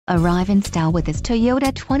Arrive in style with this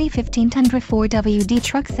Toyota 2015 Tundra 4WD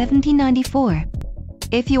truck 1794.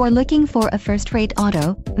 If you are looking for a first-rate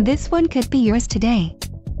auto, this one could be yours today.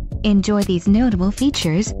 Enjoy these notable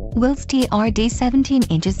features: wheels TRD 17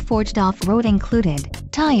 inches forged off-road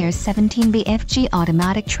included, tires 17 BFG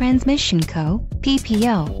automatic transmission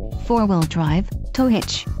PPO, 4-wheel drive, tow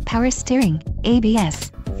hitch, power steering,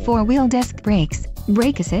 ABS, 4-wheel disc brakes,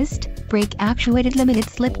 brake assist, brake actuated limited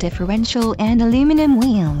slip differential and aluminum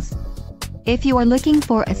wheels. If you are looking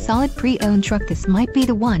for a solid pre-owned truck, this might be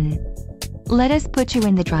the one. Let us put you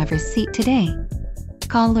in the driver's seat today.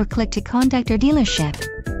 Call or click to contact our dealership.